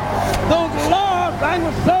 Yeah. Those lost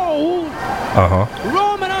anguish souls Uh-huh.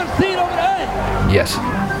 roaming unseen over the earth, Yes.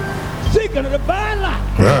 seeking a divine life.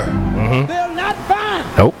 Yeah. They'll not find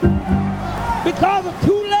Nope. because of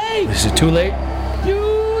too late. Is it too late? Too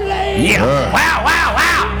late. Yeah. Wow, wow,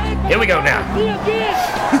 wow. Here we go now. See again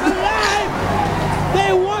the life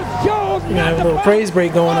they once chose You not have a to little find. praise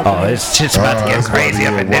break going up. Oh, it's just about to get it's about to crazy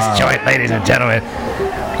up get in this wild. joint, ladies and gentlemen.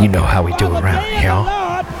 You know how we do For the around day here. of the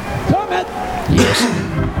Lord cometh Yes.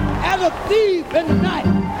 as a thief in the night.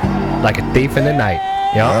 Like a thief in the night.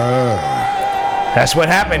 Yeah. That's what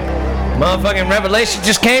happened. Motherfucking revelation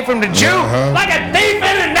just came from the Jew. Like a thief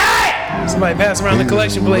in the night. Somebody pass around the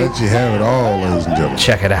collection plate. Let you have it all, ladies and gentlemen.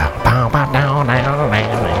 Check it out. Bow, bow, down, down, down,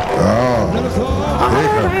 down. Oh.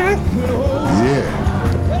 Here it come.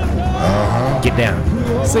 Yeah. Get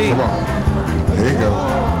down. See, Come on. Here you go.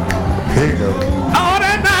 Here you go. All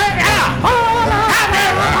that night.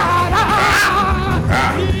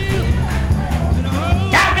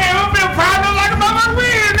 Goddamn, I'm feeling proud like a motherfucking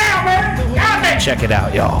win now, man. Goddamn. Check it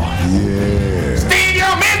out, y'all. Yeah. Steve,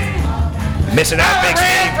 you're missing out, big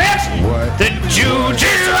Steve. What? The Jew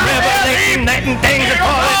just revelation, letting things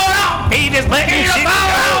apart. He just letting shit go.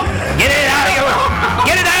 Get it out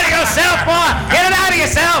of yourself, boy. Get it out of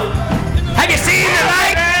yourself. Have you seen the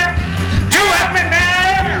light? Jew,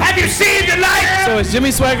 have you seen the light? so is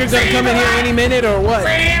Jimmy Swagger gonna come in here any minute or what?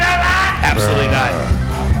 Absolutely not.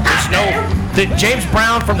 There's no. The James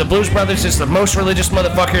Brown from the Blues Brothers is the most religious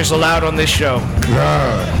motherfuckers allowed on this show.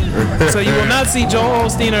 So you will not see Joel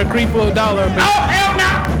Osteen or Creepo Dollar. Oh hell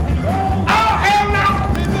no! Oh hell no!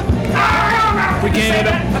 Oh hell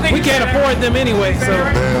no! We can't afford them anyway. So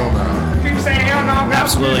Hell no.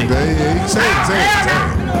 Absolutely. Yeah, say it.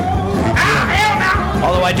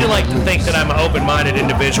 Although I do like to think that I'm an open-minded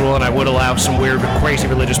individual and I would allow some weird, crazy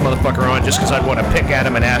religious motherfucker on just because I'd want to pick at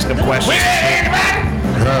him and ask him questions.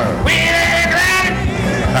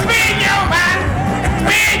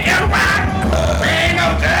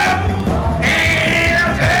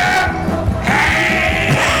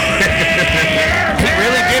 He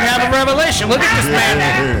really did have a revelation. Look at this man.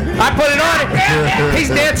 I put it on him. He's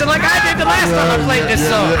dancing like I did the last time I played this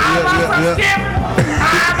song.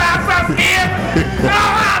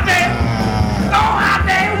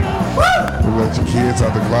 Let your kids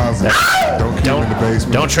out the closet. Don't keep them in the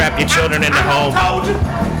basement. Don't trap your children in the home.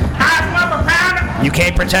 You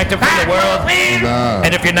can't protect them from the world. Nah.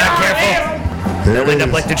 And if you're not careful, There they'll it end up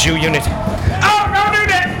is. like the Jew Unit.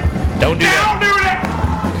 Don't do that.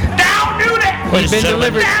 Ladies been and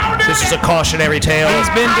gentlemen, delivered. this is a cautionary tale. he's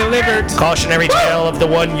been delivered. Cautionary tale of the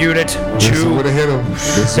one unit. This Jew. would have hit him.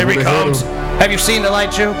 This Here he would've hit comes. him. Have you seen the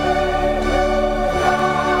light, Jew?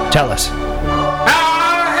 Tell us.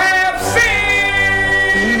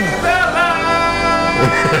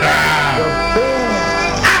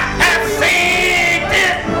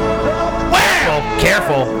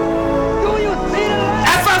 Careful. Do you see the light?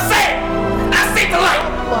 That's what I said. I see the light.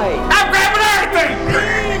 I'm grabbing everything.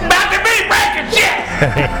 About to be breaking shit.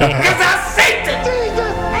 Because I see it.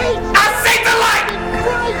 I see the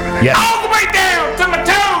Yes. All the way down to my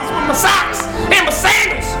toes with my socks and my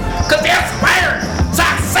sandals. Because that's wearing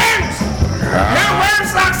socks and sandals. You're wearing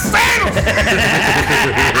socks and sandals.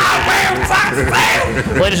 I'm wearing socks and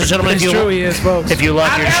sandals. Ladies and gentlemen, It's true, he is, folks. if you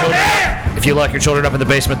lock your children up, if you lock your children up in the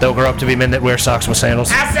basement, they'll grow up to be men that wear socks with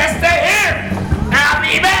sandals. I said stay here. I'll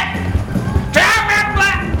be back. Drive that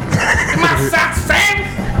black. My socks and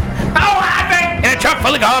sandals. Oh, I think. In a truck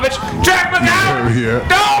full of garbage, Truck was out. Yeah.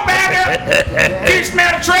 Don't matter. Can you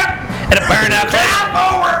smell the truck? and a burnout clutch, Drive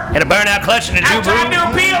over. and a burnout clutch, and a I tried to do a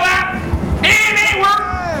Juubaru. peel out. It ain't work.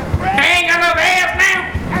 I ain't got enough ass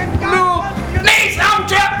now. Little knees on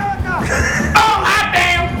truck. Oh, hot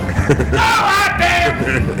damn. Oh, hot damn.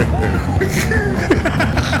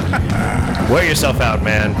 Wear yourself out,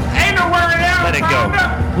 man. Ain't no worry out. Let it go.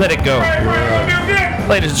 Let it go.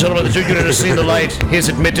 Ladies and gentlemen, the Ju Unit has seen the light. He's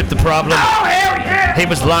admitted the problem. Oh, hell yeah. He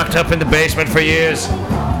was locked up in the basement for years.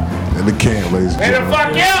 In the camp, ladies and It'll gentlemen.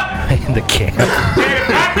 fuck you up. In the camp. It'll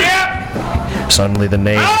fuck you up. Suddenly Oh, hell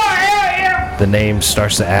yeah. the name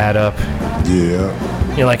starts to add up. Yeah.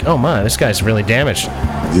 You're like, oh my, this guy's really damaged.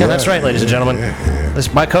 Yeah, that's right, ladies and gentlemen.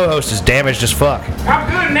 This my co-host is damaged as fuck. I'm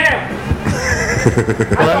good now.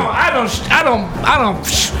 I don't.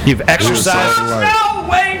 You've exercised. No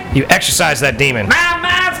way. You exercised that demon. My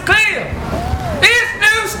mind's clear. This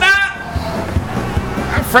new stuff.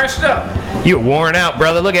 I'm freshed up. You're worn out,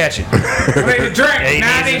 brother. Look at you. I need a drink. He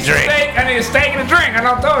Now I needs need a drink. steak. I need a steak and a drink. I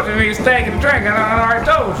done told you I need a steak and a drink. I already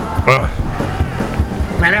told you.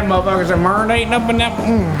 Man, that motherfucker's a marinating up in that.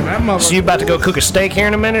 That motherfucker. So you about to go cook a steak here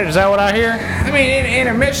in a minute? Is that what I hear? I mean,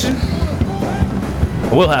 intermission.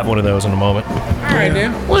 We'll have one of those in a moment. All right,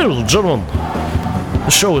 then. Ladies and gentlemen, the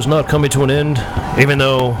show is not coming to an end, even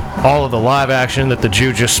though all of the live action that the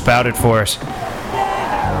Jew just spouted for us.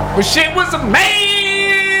 But shit was amazing.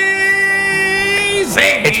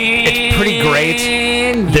 It's pretty great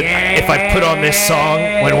that if I put on this song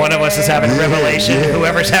when one of us is having a revelation,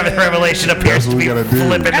 whoever's having the revelation appears That's to what be we gotta do.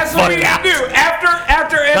 flipping the That's what we fuck need to out. do.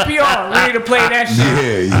 After NPR, we need to play that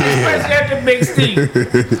shit. Especially after Big Steve.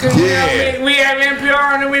 Because we have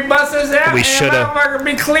NPR and then we bust this out. We and shoulda. that motherfucker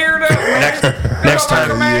be cleared up. Next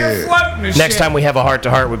time- Next time we have a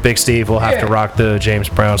heart-to-heart with Big Steve, we'll have to Yeah. rock the James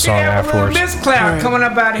Brown song afterwards. This cloud coming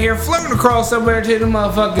up out of here, floating across somewhere to the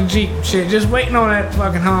motherfucking Jeep. Shit, just waiting on that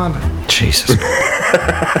fucking Honda. Jesus.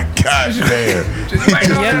 God damn. Just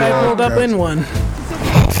waiting on Yet that. I pulled up in one.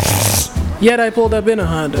 Yet I pulled up in a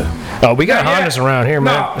Honda. Oh, we got Yeah. Hondas around here,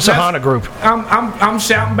 man. No, It's a that's- Honda group. I'm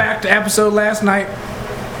shouting back to episode last night,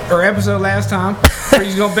 or episode last time, where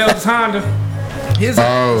he's gonna build his Honda. His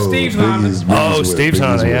Steve's Honda. Steve's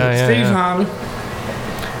Honda, yeah. Steve's Honda.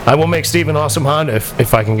 I will make Steve an awesome Honda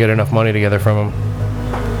if I can get enough money together from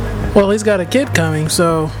him. Well, he's got a kid coming,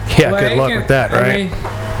 so Yeah, Well, good he luck can- with that, I right? mean,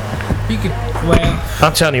 he could. Well,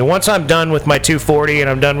 I'm telling you, once I'm done with my 240 and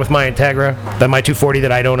I'm done with my Integra, then my 240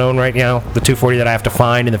 that I don't own right now, the 240 that I have to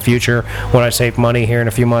find in the future when I save money here in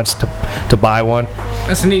a few months to buy one.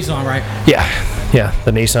 that's a Nissan, right? Yeah,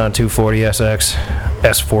 the Nissan 240 SX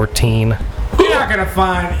S14. You're not gonna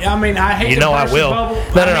find. I mean, I hate. You to know I burst your will. bubble.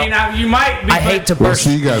 No, I no, no. mean, you might. Be, I hate to Well, burst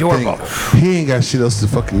see, you gotta your think, bubble. he ain't got shit else to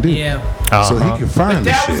fucking do. Yeah. So he can find But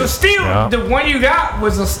this that shit. was a steal. Yeah. The one you got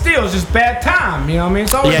was a steal. It's just bad time. You know what I mean?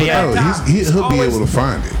 It's always Yeah, bad yeah. time. It's He'll be always- able to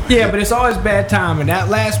find it. Yeah, but it's always bad time. And that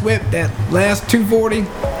last whip, that last 240, The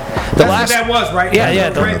that's last, what that was, right? Yeah, That yeah,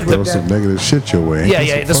 was the- red Throw whip some that- negative shit your way.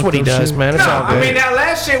 yeah, that's what he does, man. It's No, all I good. mean that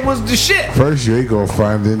last shit was the shit. First you ain't gonna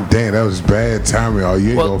find it. Damn, that was bad timing. Oh,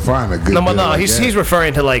 you ain't gonna find a good No, deal no, like he's that.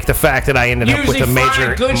 referring to like the fact that I ended up with Usually a major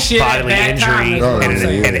find good shit at bodily bad time, injury is what I'm and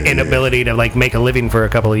saying. an inability to like make a living for a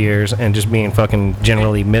couple of years and just being fucking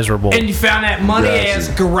generally miserable. And you found that money ass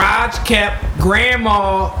Gotcha. garage kept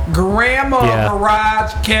grandma Yeah.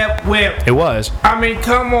 garage kept whip. It was, I mean,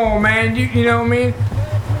 come on, man. You know what I mean?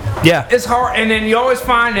 yeah. It's hard, and then you always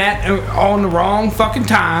find that on the wrong fucking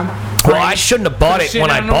time. Well, I shouldn't have bought it Shit when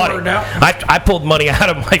I on the bought word it. out. I pulled money out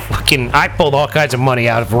of my fucking. I pulled all kinds of money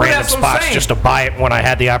out of random that's what I'm spots saying. just to buy it when I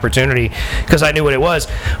had the opportunity because I knew what it was.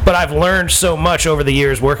 But I've learned so much over the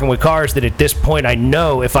years working with cars that at this point I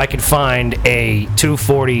know if I could find a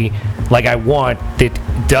 240 like I want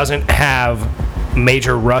that doesn't have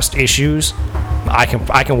major rust issues, I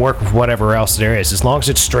can work with whatever else there is. As long as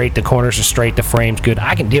it's straight, the corners are straight, the frame's good,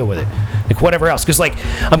 I can deal with it. Like whatever else. Because like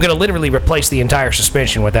I'm going to literally replace the entire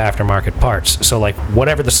suspension with aftermarket parts. So like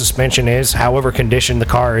whatever the suspension is, however conditioned the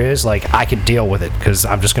car is, like I can deal with it because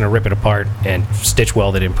I'm just going to rip it apart and stitch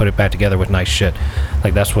weld it and put it back together with nice shit.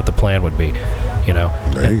 Like that's what the plan would be, you know.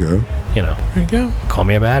 There you go. You know, there you go. call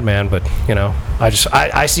me a bad man, but you know,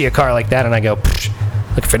 I see a car like that and I go,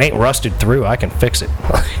 look, if it ain't rusted through, I can fix it.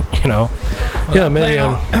 you know. Yeah, maybe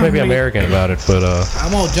I'm arrogant about it, but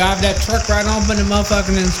I'm gonna drive that truck right on in the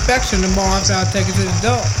motherfucking inspection tomorrow after I take it to the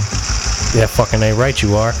door. yeah, fucking A right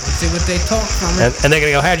you are. See what they talk from it. And they're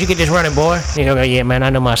gonna go, how'd you get this running, boy? You go, yeah, man, I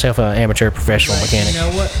know myself an amateur professional mechanic. You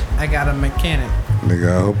know what? I got a mechanic.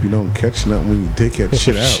 Nigga, I hope you don't catch nothing when you take that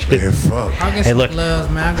shit out, man. Fuck. I'll get Hey, some look.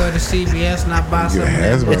 gloves, man. I go to CVS and I buy You some.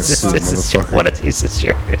 hazmat This suit, is your, motherfucker. what is this? Is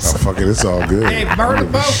yours? Oh, fuck it, it's all good. Hey, burn the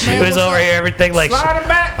boat, man. It was over here, everything like. Slide it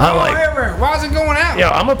back. I'm Go like- everywhere. Why is it going out? Yo,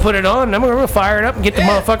 I'm gonna put it on. I'm gonna fire it up and get the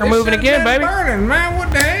motherfucker It moving should've again, been baby. Burning, man.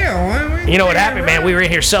 What the hell? Man? You know what happened, man? We were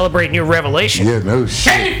in here celebrating your revelation. Yeah, no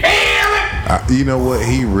shit. You know what?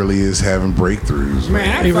 He really is having breakthroughs, man.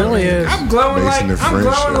 Man, He really is. I'm glowing Basing like the I'm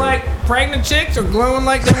French glowing show. like pregnant chicks or glowing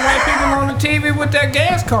like the white people on the TV with that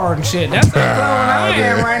gas card and shit. That's how glowing I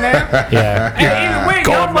am right now. Yeah. Hey, either way,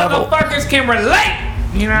 Gold y'all level. motherfuckers can relate.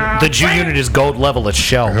 You know. The Ju Unit is gold level at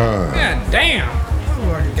Shell. God damn.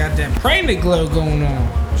 Motherfucker got that pregnant glow going on.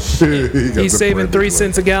 He's saving 3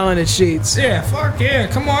 cents a gallon at Sheets. Yeah, fuck yeah.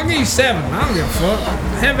 Come on, I'll give you 7. I don't give a fuck.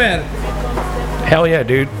 Have at it. Hell yeah,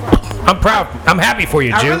 dude. I'm proud. I'm happy for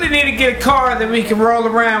you, I Ju. really need to get a car that we can roll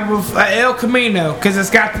around with El Camino, because it's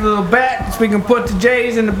got the little back, so we can put the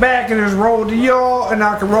J's in the back and just roll the yaw, and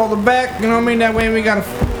I can roll the back, you know what I mean? That way we gotta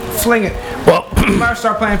fling it. Well, We might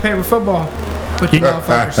start playing paper football with you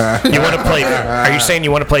motherfuckers. you want to play? Are you saying you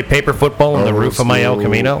want to play paper football on the roof of my El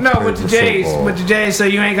Camino? No, with the J's, Football. with the J's, so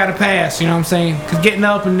you ain't gotta pass, you know what I'm saying? Because getting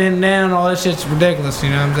up and then down, all that shit's ridiculous, you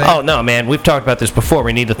know what I'm saying? Oh no, man. We've talked about this before.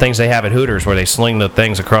 We need the things they have at Hooters where they sling the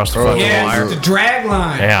things across the fucking yeah, wire. it's the drag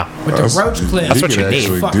line. Yeah. With the roach clip. That's what you need.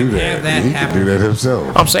 Actually Fucking do have that. that He can happen. do that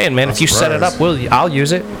himself. I'm saying, man, if you set it up, I'll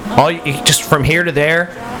use it. Just from here to there,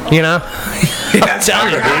 you know. I'm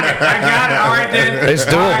telling you, dude. I got it. All right, then. It's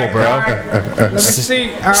doable, bro. All right. Let me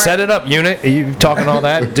see. All right. Set it up, unit. You talking all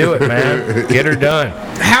that? Do it, man. Get her done.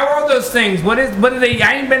 How are those things? What are they?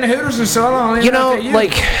 I ain't been to Hooters in so long. I don't You know know, what they use.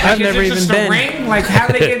 like, I've is never it even just been. A ring? Like, how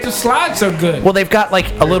do they get the slide so good? Well, they've got like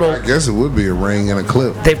a little. I guess it would be a ring and a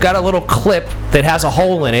clip. They've got a little clip that has a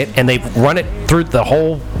hole in it, and they run it through the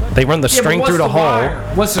hole. They run the Yeah, but string what's through the hole.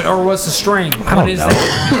 wire? What's the string? I don't know.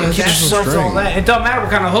 That? That's all that. It don't matter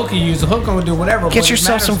what kind of hook you use. The hook gonna do whatever. Get what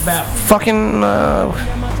yourself it some matters about. fucking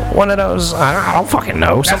one of those. I don't fucking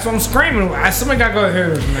know. That's what I'm screaming. Somebody gotta go to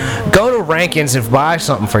Hooters, man. Go to Rankins and buy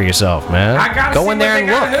something for yourself, man. I gotta go see in what there they and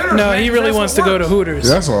got at look. Hooters, No, man, he 'cause really that's wants what to go to works. Hooters.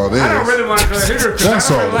 That's all it is. I don't really want to go to Hooters. 'Cause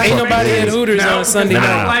That's I all don't the like Ain't fuck nobody it at is. Hooters on a Sunday I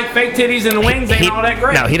night. don't like fake titties and the wings ain't all that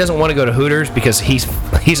great. No, he doesn't want to go to Hooters because he's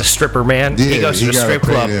a stripper, man. he Yeah, goes to you a gotta strip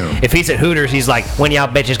pay club. them. If he's at Hooters, he's like, when y'all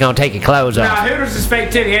bitches gonna take your clothes Nah, off? Hooters is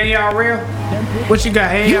fake titty. Ain't y'all real? What you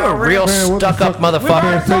got? Ain't You y'all a real Man, what the stuck-up fuck? motherfucker.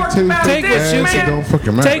 Man, Fake titty, Take fake what you ass, can- it don't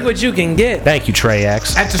fucking matter. Take what you can get. Thank you, Trey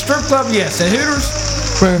X. At the strip club, yes. At Hooters,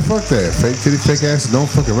 Man, fuck that. Fake titty, fake ass, it don't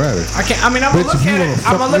fucking matter. I can't. I mean, I'm gonna Bitch, look if you at wanna it.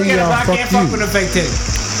 fuck I'm gonna look me, at it, but I'll I can't fuck fuck you. with a fake titty.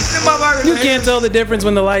 Them motherfuckers You at can't tell the difference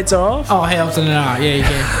when the lights are off. Oh hell to the no! Yeah, you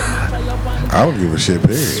can. I don't give a shit,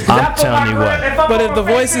 period. I'm telling you what. But if the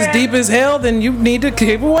voice is deep as hell, then you need to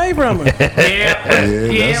keep away from it. yeah,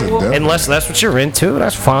 that's a well, devil. Unless that's what you're into,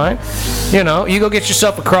 that's fine. You know, you go get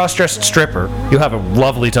yourself a cross-dressed stripper. You'll have a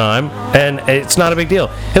lovely time, and it's not a big deal.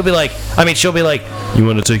 She'll be like, you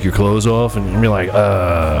want to take your clothes off? And you'll be like, It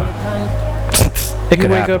You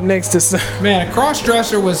could wake happen. up next to man, a cross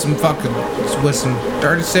dresser with some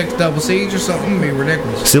 36 double C's or something would be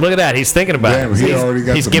ridiculous. See, look at that. He's thinking about Damn, it. he already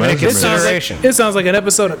got He's the giving it measurements. consideration. it sounds like an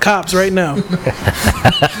episode of Cops right now. I was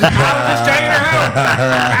just staying at home.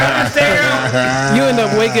 I was staying at home. You end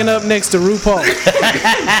up waking up next to RuPaul.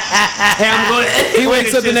 Hey, I'm going. He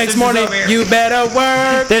wakes up the next morning. You better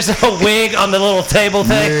work. There's a wig on the little table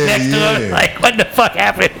thing Yeah, next to him. yeah. Like, what the fuck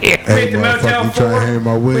happened here? We Hey, at the Motel motherfucker, you trying 4. to hang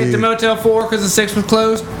my We at wig? the Motel 4 because the 6 was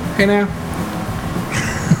closed. Okay, now.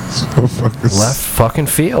 Left fucking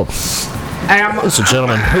field. Hey, I'm, Ladies and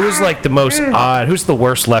gentlemen, who is like the most odd, who's the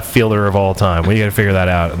worst left fielder of all time? We got to figure that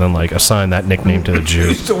out and then like assign that nickname to the Jew.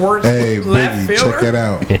 Who's the worst Hey, left Biggie, fielder? check that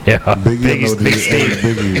out. Yeah, Biggie, Biggie's no, Big hey, Steve.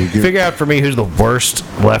 Biggie, we give- Figure out for me who's the worst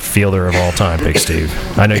left fielder of all time, Big Steve.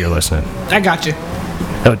 I know you're listening. I got you.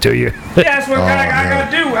 Oh, do you? Yeah, that's what I man.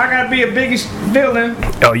 gotta do. I gotta be a biggest villain.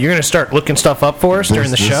 Oh, you're gonna start looking stuff up for us during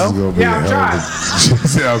the This show? is gonna be Yeah, a I'm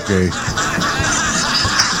hell of a- okay.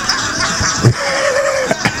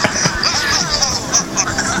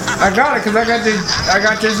 I got it because I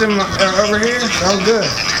got this in my, over here. Oh, good.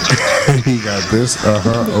 He got this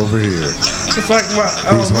over here. It's like my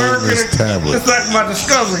He's holding this tablet. It's like my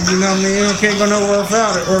Discovery. You know what I mean? You can't go nowhere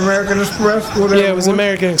without it. Or American Express. Whatever. Yeah, it was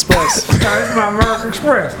American Express. No, it's my American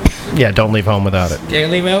Express. Yeah, don't leave home without it.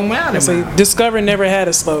 Can't leave it home without it. See, Discover never had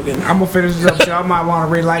a slogan. I'm gonna finish this up, so I might want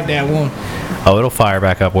to relight that one. Oh, it'll fire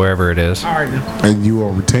back up wherever it is. All right. Then. And you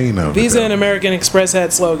will retain them. Visa and American Express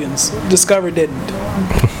had slogans. Discover didn't.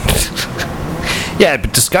 Yeah,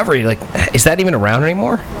 but Discovery, like, is that even around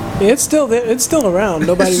anymore? It's still there. It's still around.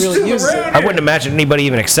 Nobody really uses it. I wouldn't imagine anybody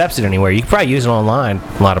even accepts it anywhere. You could probably use it online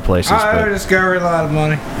a lot of places. I But Discovery a lot of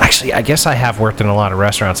money. actually, I guess I have worked in a lot of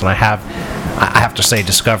restaurants, and I have to say,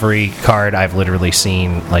 Discovery card I've literally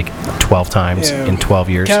seen like 12 times Yeah. in 12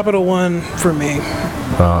 years. Capital One for me.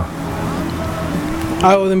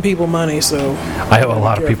 I owe them people money, so I owe a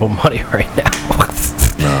lot of people money right now.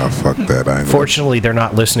 Nah, fuck that. I know. Fortunately, they're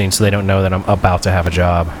not listening, so they don't know that I'm about to have a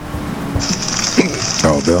job.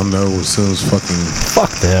 Oh, they'll know as soon as fucking. Fuck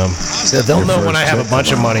them. They'll Your know when first I have a check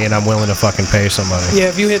bunch of come out. money and I'm willing to fucking pay somebody. yeah.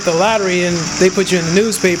 If you hit the lottery and they put you in the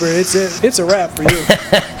newspaper, it's a wrap for you.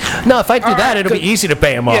 No, if I do that, it'll be 'cause- easy to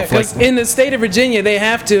pay them Yeah, off. Like, because in the state of Virginia, they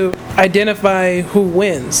have to identify who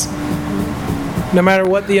wins, no matter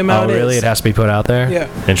what the oh, amount really? is. It has to be put out there? Yeah.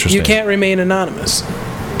 Interesting. You can't remain anonymous.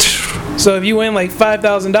 So if you win like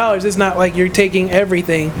 $5,000, it's not like you're taking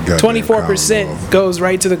everything. Goddamn 24% Commonwealth. goes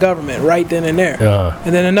right to the government, right then and there.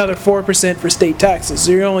 And then another 4% for state taxes.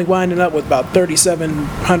 So you're only winding up with about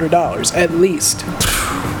 $3,700 at least.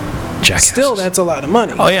 Jackasses. Still, that's a lot of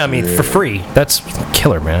money. Oh, yeah, I mean, for free. That's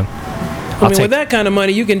killer, man. I mean, with that kind of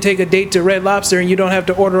money, you can take a date to Red Lobster and you don't have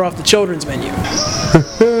to order off the children's menu.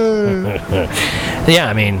 Yeah,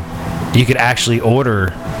 I mean, you could actually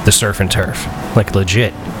order the surf and turf, like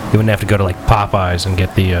legit. You wouldn't have to go to like Popeyes and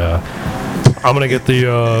get the. I'm gonna get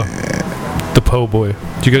the po' boy.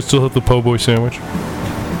 Do you guys still have the po' boy sandwich?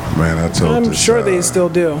 Man, I told I'm this, sure they still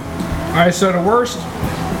do. All right. So the worst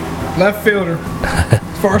left fielder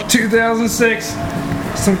as far as 2006,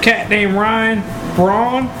 some cat named Ryan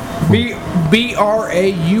Braun,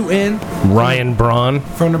 B-R-A-U-N, Ryan Braun.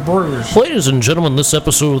 from the Brewers. Ladies and gentlemen, this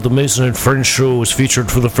episode of the Mason and Friends Show is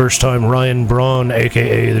featured for the first time Ryan Braun,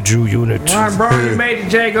 aka the Ju Unit. Ryan Braun, you made the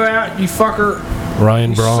J go out. You fucker.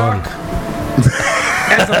 Ryan You Braun. suck.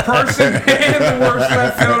 As a person and the worst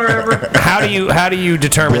left fielder ever. How do you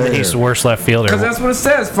determine that he's the worst left fielder? Because that's what it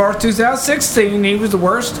says. As far as 2016, he was the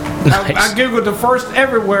worst. Nice. I googled the first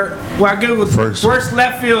everywhere. Well, I googled First. worst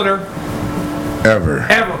left fielder ever.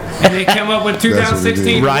 and they came up with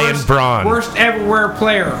 2016 Ryan Braun. worst everywhere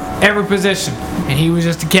player, every position, and he was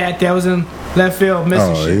just a cat that was in left field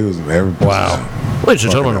missing Oh, shit. he was in every position. Wow. Ladies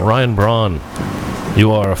and gentlemen, Ryan Braun,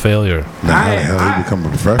 you are a failure. Now, how the I- hell he become a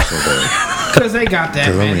professional though? Because they got that,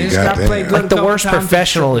 'Cause, I man. mean, They just got to goddamn. play good. Like a the couple worst times in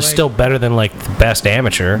professional is AAA. still better than like the best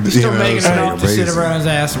amateur. He's still You know, making it's enough to sit amazing. around his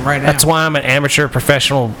ass right now. That's why I'm an amateur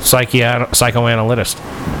professional psychoanalyst.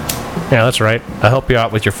 Yeah, that's right. I help you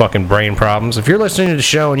out with your fucking brain problems. If you're listening to the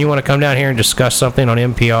show and you want to come down here and discuss something on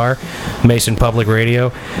NPR, Mason Public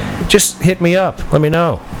Radio, just hit me up. Let me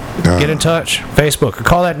know. Get in touch. Facebook. Or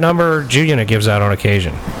call that number Ju Unit gives out on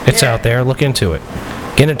occasion. It's out there. Look into it.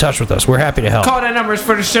 Get in touch with us. We're happy to help. Call that numbers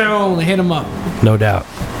for the show only. Hit them up. No doubt.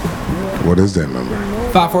 What is that number?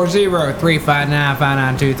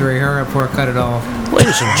 540-359-5923. Hurry up before I cut it off.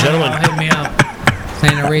 Ladies and gentlemen, Hit me up.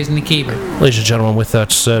 Ain't no reason to keep it. ladies and gentlemen, with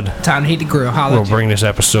that said, Time to heat the grill. Holla we'll at you. bring this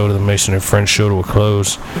episode of the Mason and Friends show to a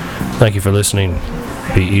close. Thank you for listening.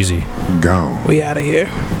 Be easy. Gone. We out of here.